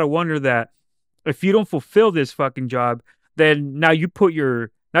also got to wonder that if you don't fulfill this fucking job, then now you put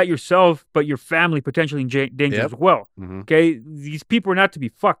not yourself, but your family potentially in danger as well. Okay? These people are not to be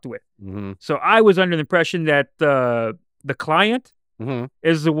fucked with. So I was under the impression that the client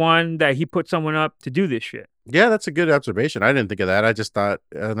is the one that he put someone up to do this shit. Yeah, that's a good observation. I didn't think of that. I just thought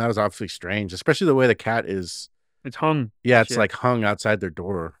that was obviously strange, especially the way the cat is. It's hung. Yeah, it's like hung outside their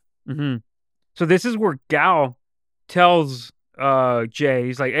door. So this is where Gal tells Jay,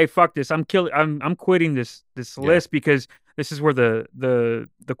 he's like, "Hey, fuck this! I'm quitting this list because this is where the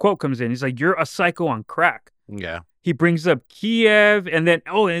quote comes in. He's like, "You're a psycho on crack." Yeah. He brings up Kyiv, and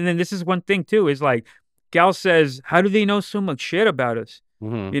then this is one thing too. Is like, Gal says, "How do they know so much shit about us?"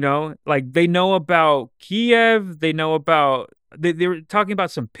 You know, like they know about Kyiv, they know about. They were talking about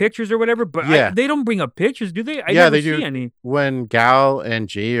some pictures or whatever, but they don't bring up pictures, do they? I never they see do. any. When Gal and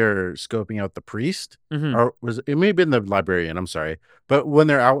Jay are scoping out the priest, or it may have been the librarian, I'm sorry. But when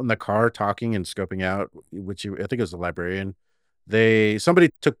they're out in the car talking and scoping out, I think it was the librarian, somebody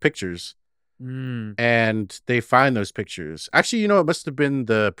took pictures and they find those pictures. Actually, you know, it must have been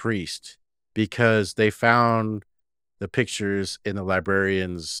the priest because they found the pictures in the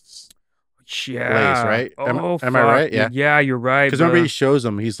librarian's place, right? Am I right? Yeah. Yeah, you're right. Because remember, he shows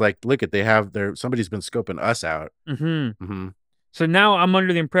them, he's like, look at, somebody's been scoping us out. So now I'm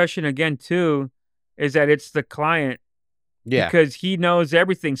under the impression again, too, is that it's the client. Yeah. Because he knows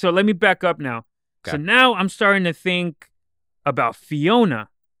everything. So let me back up now. Okay. So now I'm starting to think about Fiona.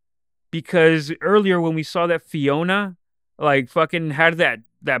 Because earlier when we saw that Fiona, like, fucking had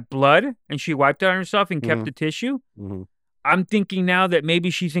that blood and she wiped it on herself and kept the tissue. I'm thinking now that maybe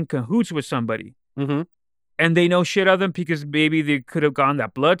she's in cahoots with somebody. And they know shit of them because maybe they could have gotten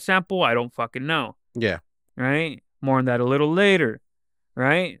that blood sample. I don't fucking know. Yeah. Right? More on that a little later.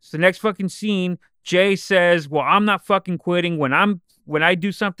 Right? So next fucking scene, Jay says, well, I'm not fucking quitting. When I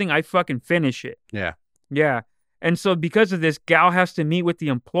do something, I fucking finish it. Yeah. Yeah. And so because of this, Gal has to meet with the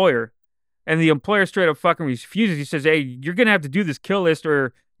employer. And the employer straight up fucking refuses. He says, hey, you're going to have to do this kill list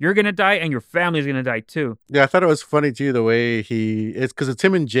or you're going to die and your family's going to die too. Yeah, I thought it was funny too, the way it's because it's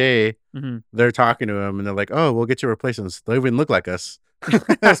him and Jay. They're talking to him and they're like, oh, we'll get you replacements. They even look like us.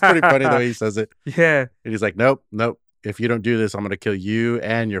 That's pretty funny the way he says it. Yeah. And he's like, nope. If you don't do this, I'm going to kill you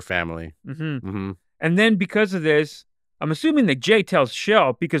and your family. And then because of this, I'm assuming that Jay tells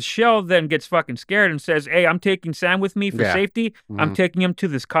Shell because Shell then gets fucking scared and says, hey, I'm taking Sam with me for safety. I'm taking him to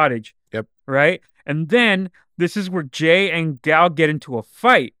this cottage. Yep. Right? And then this is where Jay and Gal get into a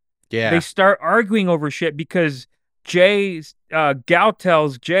fight. Yeah. They start arguing over shit because Gal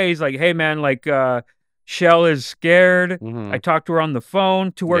tells Jay's like, hey man, like Shell is scared. I talked to her on the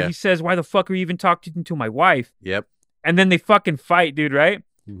phone to where he says, why the fuck are you even talking to my wife? Yep. And then they fucking fight, dude, right?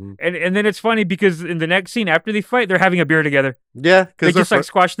 And then it's funny because in the next scene after they fight, they're having a beer together. Yeah, because they just like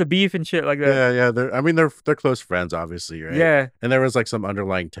squash the beef and shit like that. Yeah. They're close friends, obviously, right? Yeah. And there was like some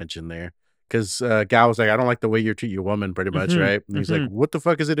underlying tension there because Gal was like, I don't like the way you treat your woman, pretty much, right? And he's like, what the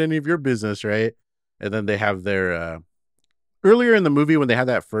fuck is it any of your business, right? And then they have their earlier in the movie when they had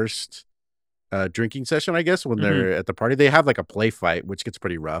that first drinking session, I guess, when they're at the party, they have like a play fight, which gets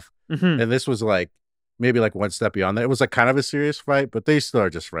pretty rough. And this was like maybe like one step beyond that. It was like kind of a serious fight, but they still are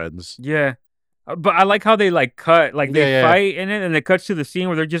just friends. Yeah. But I like how they like cut, like they Yeah. fight in it, and it cuts to the scene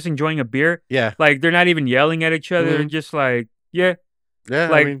where they're just enjoying a beer. Yeah. Like they're not even yelling at each other. They're just like, yeah. Yeah.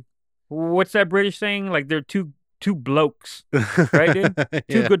 Like, I mean, what's that British saying? Like they're two blokes, right, dude?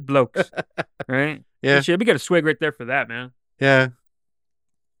 Two good blokes, right? Yeah. Good shit. We got a swig right there for that, man. Yeah.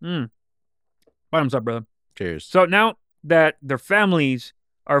 Bottoms up, brother. Cheers. So now that their families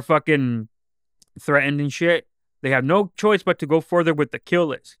are fucking threatened and shit, they have no choice but to go further with the kill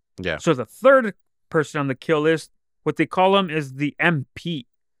list. Yeah. So the third person on the kill list, what they call him is the MP,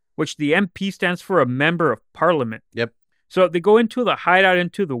 which the MP stands for a member of parliament. Yep. So they go into the hideout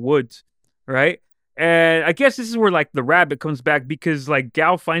into the woods, right? And I guess this is where like the rabbit comes back because like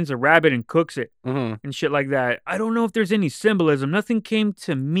Gal finds a rabbit and cooks it and shit like that. I don't know if there's any symbolism. Nothing came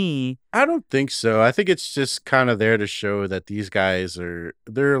to me. I don't think so. I think it's just kind of there to show that these guys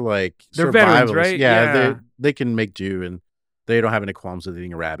they're like They're veterans, survivalists. right? Yeah. They can make do and they don't have any qualms with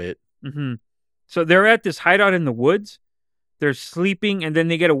eating a rabbit. So they're at this hideout in the woods. They're sleeping and then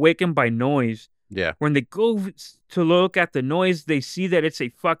they get awakened by noise. Yeah. When they go to look at the noise, they see that it's a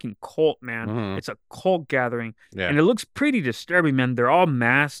fucking cult, man. It's a cult gathering. Yeah. And it looks pretty disturbing, man. They're all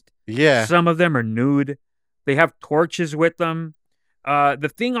masked. Yeah. Some of them are nude. They have torches with them.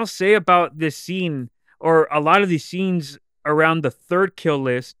 The thing I'll say about this scene, or a lot of these scenes around the third kill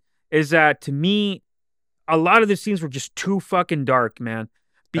list, is that to me, a lot of the scenes were just too fucking dark, man.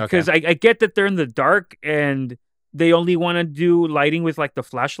 Because I get that they're in the dark and they only want to do lighting with like the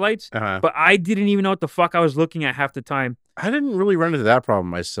flashlights, but I didn't even know what the fuck I was looking at half the time. I didn't really run into that problem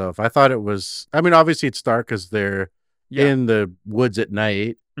myself. I thought it was, I mean, obviously it's dark because they're in the woods at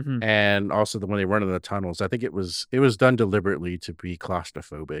night and also when they run in the tunnels. I think it was done deliberately to be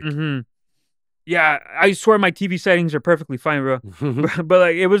claustrophobic. Yeah, I swear my TV settings are perfectly fine, bro. but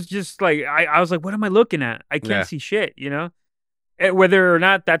like, it was just like, I was like, what am I looking at? I can't see shit, you know? And whether or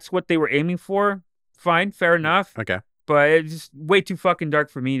not that's what they were aiming for, fine, fair enough. Okay. But it's just way too fucking dark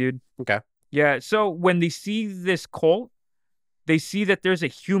for me, dude. Okay. Yeah, so when they see this cult, they see that there's a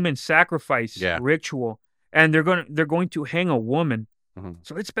human sacrifice ritual, and they're going to hang a woman.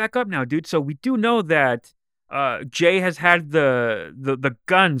 So let's back up now, dude. So we do know that Jay has had the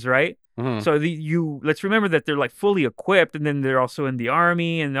guns, right? So let's remember that they're like fully equipped, and then they're also in the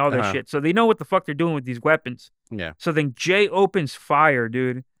army and all that shit. So they know what the fuck they're doing with these weapons. Yeah. So then Jay opens fire,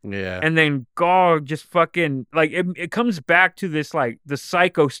 dude. Yeah. And then Gaul just fucking like it comes back to this like the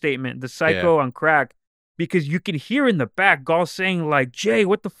psycho statement, the psycho on crack, because you can hear in the back Gaul saying like, Jay,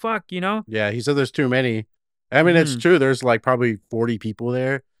 what the fuck, you know? Yeah, he said there's too many. I mean, it's true. There's like probably 40 people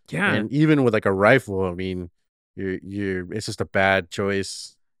there. Yeah. And even with like a rifle, I mean, it's just a bad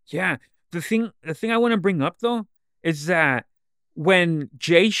choice. Yeah. The thing I want to bring up though is that when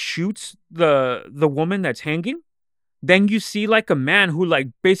Jay shoots the woman that's hanging, then you see like a man who like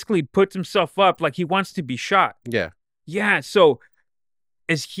basically puts himself up like he wants to be shot. Yeah. Yeah. So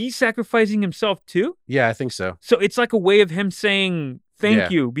is he sacrificing himself too? Yeah, I think so. So it's like a way of him saying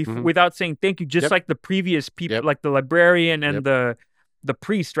thank you without saying thank you, just like the previous people, like the librarian and the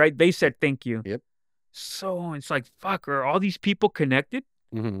priest, right? They said thank you. Yep. So it's like, fuck, are all these people connected?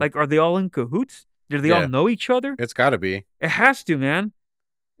 Like, are they all in cahoots? Do they all know each other? It's got to be. It has to, man.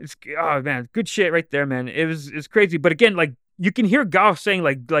 Oh man, good shit right there, man. It's crazy. But again, like you can hear Goff saying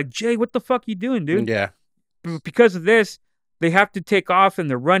like Jay, what the fuck you doing, dude? Yeah. Because of this, they have to take off and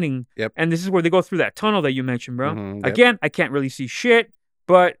they're running. Yep. And this is where they go through that tunnel that you mentioned, bro. Again, I can't really see shit,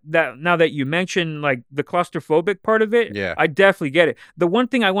 but now that you mentioned like the claustrophobic part of it, I definitely get it. The one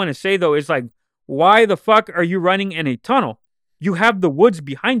thing I want to say though is like, why the fuck are you running in a tunnel? You have the woods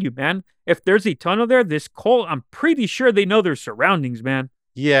behind you, man. If there's a tunnel there, this cult, I'm pretty sure they know their surroundings, man.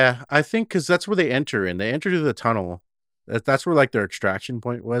 Yeah, I think because that's where they enter in. They enter through the tunnel. That's where like their extraction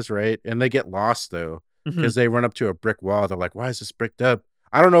point was, right? And they get lost though because they run up to a brick wall. They're like, why is this bricked up?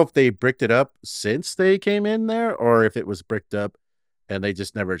 I don't know if they bricked it up since they came in there or if it was bricked up and they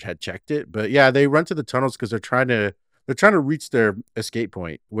just never had checked it. But yeah, they run to the tunnels because they're trying to reach their escape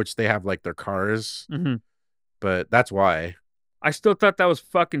point, which they have like their cars. But that's why. I still thought that was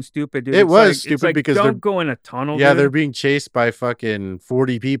fucking stupid, dude. It was stupid because don't go in a tunnel. Yeah, dude. They're being chased by fucking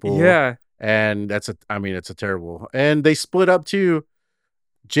 40 people. Yeah. And it's a terrible. And they split up too.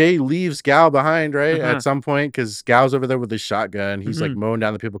 Jay leaves Gal behind, right? At some point, because Gal's over there with his shotgun. He's like mowing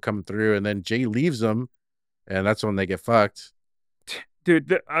down the people coming through, and then Jay leaves them, and that's when they get fucked.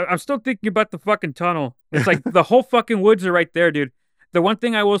 Dude, I'm still thinking about the fucking tunnel. It's like the whole fucking woods are right there, dude. The one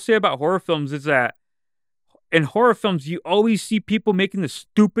thing I will say about horror films is that in horror films, you always see people making the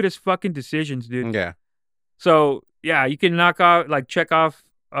stupidest fucking decisions, dude. Yeah. So, yeah, you can check off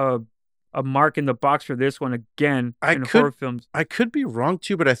a mark in the box for this one again in horror films. I could be wrong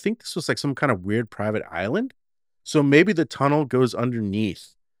too, but I think this was like some kind of weird private island. So maybe the tunnel goes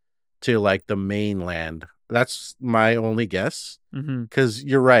underneath to like the mainland. That's my only guess. Because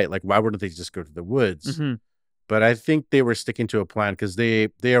you're right. Like, why wouldn't they just go to the woods? But I think they were sticking to a plan because they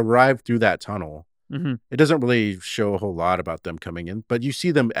arrived through that tunnel. It doesn't really show a whole lot about them coming in, but you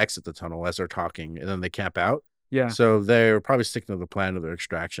see them exit the tunnel as they're talking, and then they camp out. Yeah. So they're probably sticking to the plan of their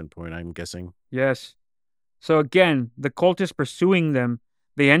extraction point, I'm guessing. Yes. So again, the cultists pursuing them,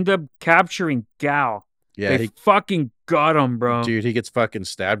 they end up capturing Gal. Yeah. They fucking got him, bro. Dude, he gets fucking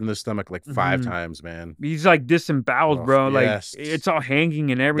stabbed in the stomach like 5 times, man. He's like disemboweled, bro. Yes. Like it's all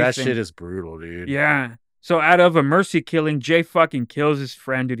hanging and everything. That shit is brutal, dude. Yeah. So out of a mercy killing, Jay fucking kills his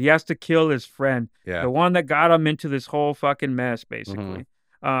friend, dude. He has to kill his friend. Yeah. The one that got him into this whole fucking mess, basically.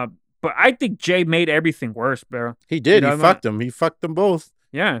 But I think Jay made everything worse, bro. He did. He fucked them. He fucked them both.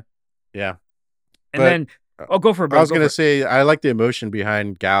 Yeah. Yeah. And then, go for it, bro. I was going to say, I like the emotion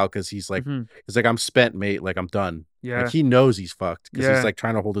behind Gal because he's like, I'm spent, mate. Like, I'm done. Yeah. Like, he knows he's fucked because he's like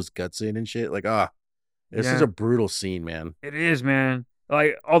trying to hold his guts in and shit. Like, this is a brutal scene, man. It is, man.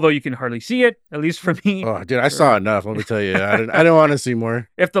 Like, although you can hardly see it, at least for me. Oh, dude, I saw enough. Let me tell you. I didn't want to see more.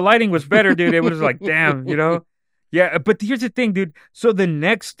 If the lighting was better, dude, it was like, damn, you know? Yeah, but here's the thing, dude. So the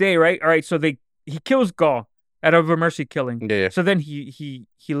next day, right? All right, so he kills Gaul out of a mercy killing. Yeah. So then he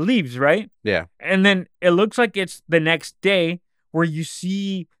leaves, right? Yeah. And then it looks like it's the next day where you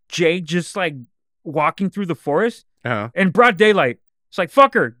see Jay just like walking through the forest in broad daylight. It's like,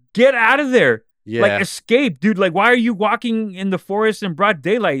 fucker, get out of there. Yeah. Like, escape, dude. Like, why are you walking in the forest in broad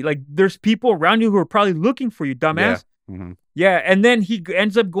daylight? Like, there's people around you who are probably looking for you, dumbass. Yeah. Yeah, and then he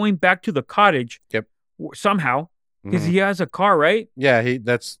ends up going back to the cottage. Yep. Somehow. Because he has a car, right? Yeah, he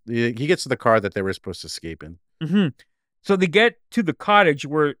gets to the car that they were supposed to escape in. So they get to the cottage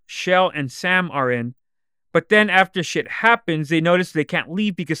where Shell and Sam are in. But then after shit happens, they notice they can't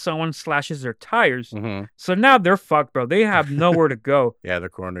leave because someone slashes their tires. So now they're fucked, bro. They have nowhere to go. Yeah, they're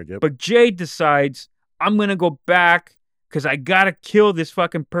cornered. Yep. But Jay decides, I'm going to go back because I got to kill this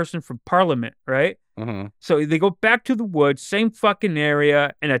fucking person from Parliament, right? So they go back to the woods, same fucking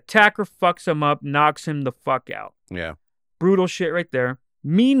area. An attacker fucks him up, knocks him the fuck out. Yeah. Brutal shit right there.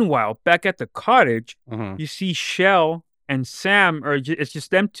 Meanwhile, back at the cottage, you see Shell and Sam, or it's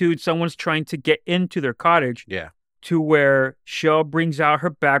just them two. Someone's trying to get into their cottage. Yeah. To where Shell brings out her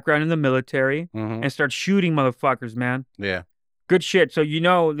background in the military and starts shooting motherfuckers, man. Yeah. Good shit. So you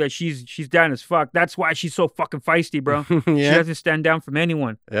know that she's down as fuck. That's why she's so fucking feisty, bro. She doesn't stand down from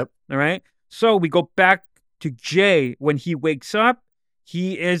anyone. Yep. All right. So we go back to Jay. When he wakes up,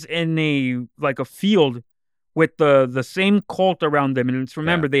 he is in a field with the same cult around them. And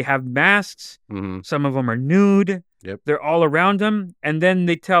remember, they have masks. Some of them are nude. Yep. They're all around him. And then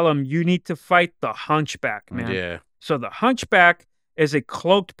they tell him, you need to fight the hunchback, man. Yeah. So the hunchback is a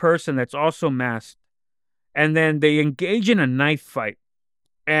cloaked person that's also masked. And then they engage in a knife fight.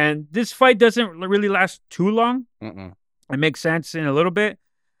 And this fight doesn't really last too long. It makes sense in a little bit.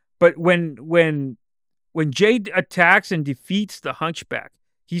 But when Jay attacks and defeats the hunchback,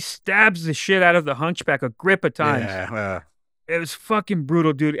 he stabs the shit out of the hunchback a grip of times. Yeah. It was fucking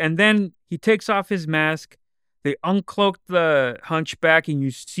brutal, dude. And then he takes off his mask. They uncloak the hunchback and you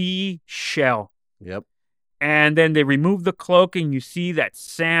see Shell. Yep. And then they remove the cloak and you see that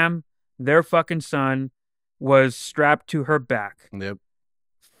Sam, their fucking son, was strapped to her back. Yep.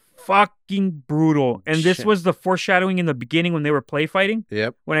 Fucking brutal. And this was the foreshadowing in the beginning when they were play fighting.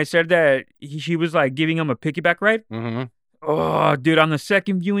 Yep. When I said that she was like giving him a piggyback ride. Oh, dude, on the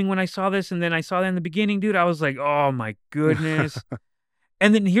second viewing when I saw this and then I saw that in the beginning, dude, I was like, oh my goodness.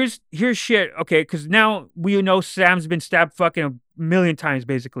 And then here's shit. Okay, because now we know Sam's been stabbed fucking a million times,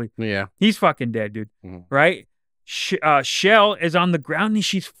 basically. Yeah. He's fucking dead, dude. Right? Shell is on the ground and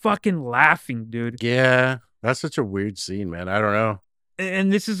she's fucking laughing, dude. Yeah. That's such a weird scene, man. I don't know.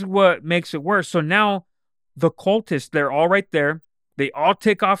 And this is what makes it worse. So now the cultists, they're all right there. They all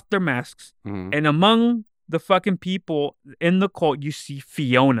take off their masks. And among the fucking people in the cult, you see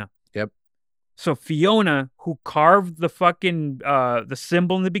Fiona. Yep. So Fiona, who carved the fucking the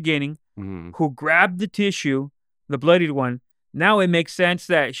symbol in the beginning, who grabbed the tissue, the bloodied one. Now it makes sense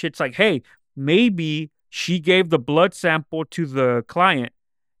that shit's like, hey, maybe she gave the blood sample to the client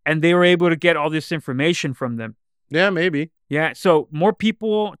and they were able to get all this information from them. Yeah, maybe. Yeah, so more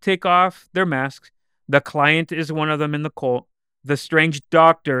people take off their masks. The client is one of them in the cult. The strange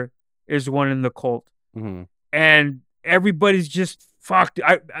doctor is one in the cult. And everybody's just fucked.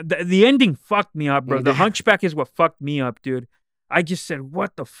 The ending fucked me up, bro. The hunchback is what fucked me up, dude. I just said,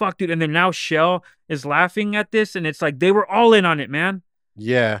 what the fuck, dude? And then now Shell is laughing at this, and it's like they were all in on it, man.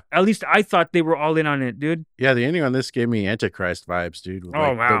 Yeah. At least I thought they were all in on it, dude. Yeah, the ending on this gave me Antichrist vibes, dude. With,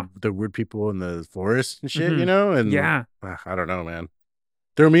 Oh, wow. The weird people in the forest and shit, Mhm. you know? And Yeah. I don't know, man.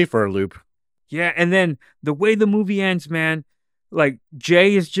 Threw me for a loop. Yeah, and then the way the movie ends, man, like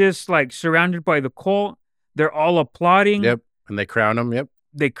Jay is just like surrounded by the cult. They're all applauding. Yep. And they crown him. Yep.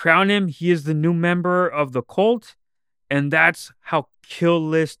 They crown him. He is the new member of the cult. And that's how Kill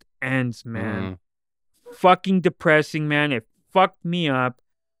List ends, man. Fucking depressing, man. It fucked me up.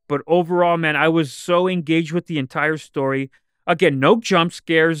 But overall, man, I was so engaged with the entire story. Again, no jump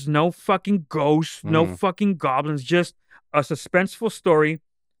scares, no fucking ghosts, no fucking goblins, just a suspenseful story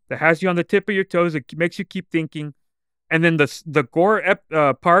that has you on the tip of your toes. It makes you keep thinking. And then the gore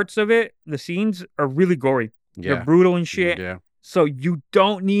parts of it, the scenes are really gory. Yeah. They're brutal and shit. Yeah. So you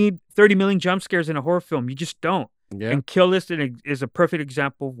don't need 30 million jump scares in a horror film. You just don't. Yeah. And Kill List is a perfect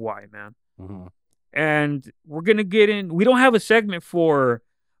example of why, man. And we're going to get in. We don't have a segment for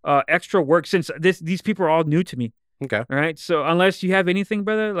extra work since these people are all new to me. Okay. All right. So unless you have anything,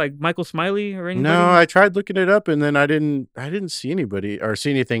 brother, like Michael Smiley or anything. No, I tried looking it up and then I didn't see anybody or see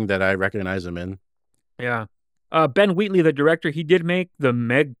anything that I recognize him in. Yeah. Ben Wheatley, the director, he did make The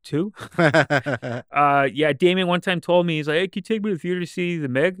Meg too. Yeah, Damien one time told me, he's like, hey, can you take me to the theater to see The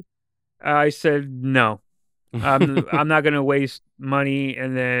Meg? I said, no. I'm not going to waste money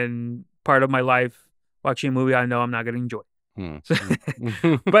and then part of my life watching a movie I know I'm not going to enjoy.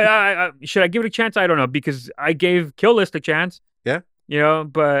 But should I give it a chance? I don't know, because I gave Kill List a chance. Yeah. You know,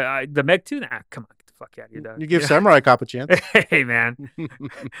 but The Meg too? Nah, come on, get the fuck out of here, dog. You give Samurai Cop a chance. Hey, man.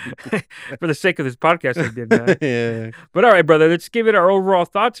 For the sake of this podcast, I did, man. Yeah. But all right, brother, let's give it our overall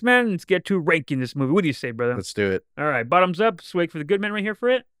thoughts, man. Let's get to ranking this movie. What do you say, brother? Let's do it. All right, bottoms up. Swig for the good men right here for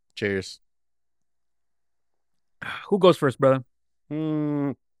it. Cheers. Who goes first, brother?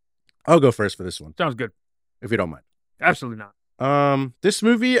 I'll go first for this one. Sounds good. If you don't mind. Absolutely not. This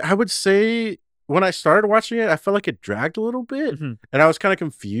movie, I would say when I started watching it, I felt like it dragged a little bit. And I was kind of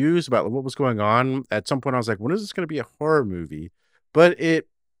confused about what was going on. At some point, I was like, when is this going to be a horror movie? But it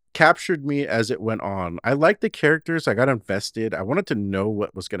captured me as it went on. I liked the characters. I got invested. I wanted to know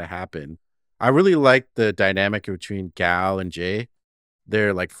what was going to happen. I really liked the dynamic between Gal and Jay.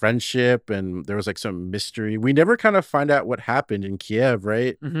 Their like friendship, and there was like some mystery. We never kind of find out what happened in Kyiv,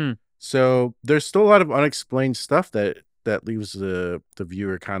 right? So there's still a lot of unexplained stuff that leaves the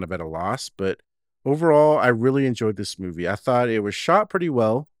viewer kind of at a loss. But overall, I really enjoyed this movie. I thought it was shot pretty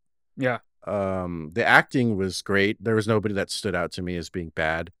well. Yeah. The acting was great. There was nobody that stood out to me as being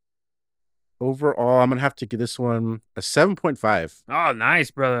bad. Overall, I'm gonna have to give this one a 7.5. Oh, nice,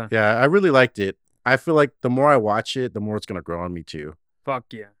 brother. Yeah, I really liked it. I feel like the more I watch it, the more it's gonna grow on me too.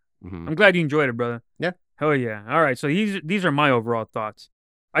 Fuck yeah. I'm glad you enjoyed it, brother. Yeah. Hell yeah. All right, so these are my overall thoughts.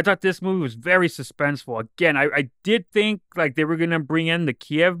 I thought this movie was very suspenseful. Again, I did think like they were going to bring in the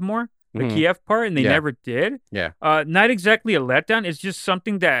Kyiv more, the Kyiv part, and they never did. Yeah. Not exactly a letdown. It's just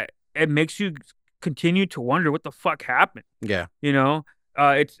something that it makes you continue to wonder what the fuck happened. Yeah. You know,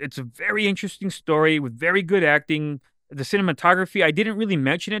 it's a very interesting story with very good acting. The cinematography, I didn't really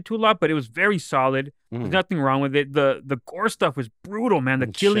mention it too a lot, but it was very solid. There's nothing wrong with it. The gore stuff was brutal, man. The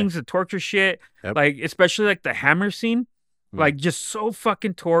killings, the torture shit, like especially like the hammer scene, like just so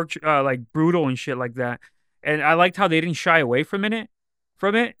fucking like brutal and shit like that. And I liked how they didn't shy away from it.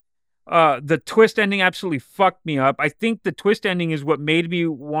 The twist ending absolutely fucked me up. I think the twist ending is what made me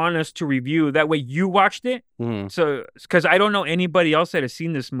want us to review. That way you watched it. So, because I don't know anybody else that has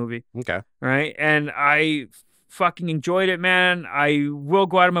seen this movie. Okay. Right. And I fucking enjoyed it, man. I will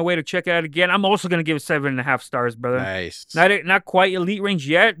go out of my way to check it out again. I'm also going to give it 7.5 stars, brother. Nice. Not quite elite range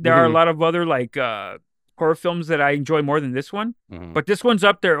yet. There are a lot of other like horror films that I enjoy more than this one. But this one's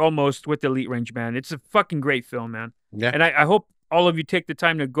up there almost with elite range, man. It's a fucking great film, man. Yeah. And I hope all of you take the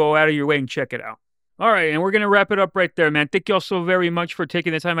time to go out of your way and check it out. All right, and we're going to wrap it up right there, man. Thank you all so very much for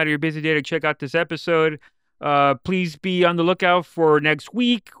taking the time out of your busy day to check out this episode. Please be on the lookout for next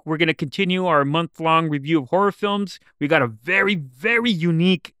week. We're going to continue our month-long review of horror films. We got a very, very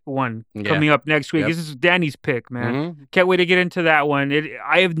unique one coming up next week. This is Danny's pick, man. Can't wait to get into that one.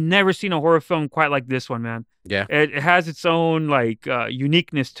 I have never seen a horror film quite like this one, man. Yeah. It has its own like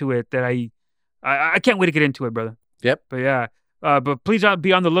uniqueness to it that I can't wait to get into it, brother. Yep. But yeah, but please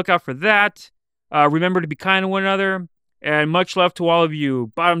be on the lookout for that. Remember to be kind to one another, and much love to all of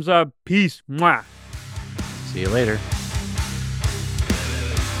you. Bottoms up. Peace. Mwah. See you later.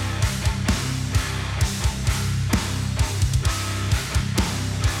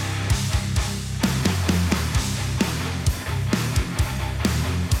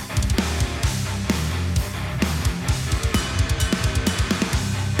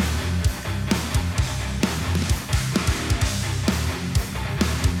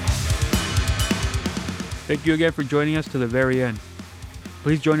 Thank you again for joining us to the very end.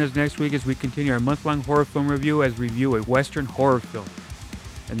 Please join us next week as we continue our month-long horror film review as we review a Western horror film.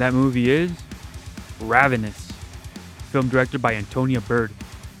 And that movie is Ravenous, film directed by Antonia Bird.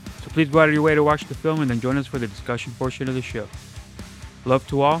 So please go out of your way to watch the film and then join us for the discussion portion of the show. Love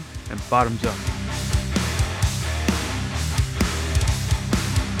to all, and bottoms up.